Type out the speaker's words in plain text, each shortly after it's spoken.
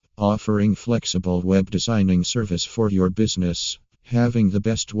offering flexible web designing service for your business. Having the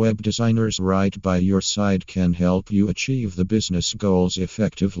best web designers right by your side can help you achieve the business goals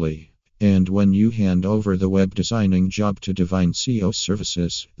effectively. And when you hand over the web designing job to Divine SEO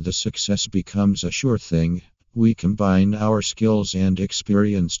Services, the success becomes a sure thing. We combine our skills and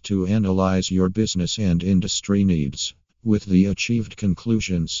experience to analyze your business and industry needs. With the achieved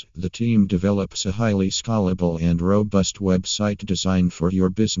conclusions, the team develops a highly scalable and robust website design for your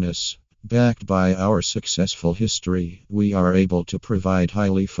business. Backed by our successful history, we are able to provide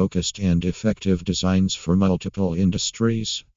highly focused and effective designs for multiple industries.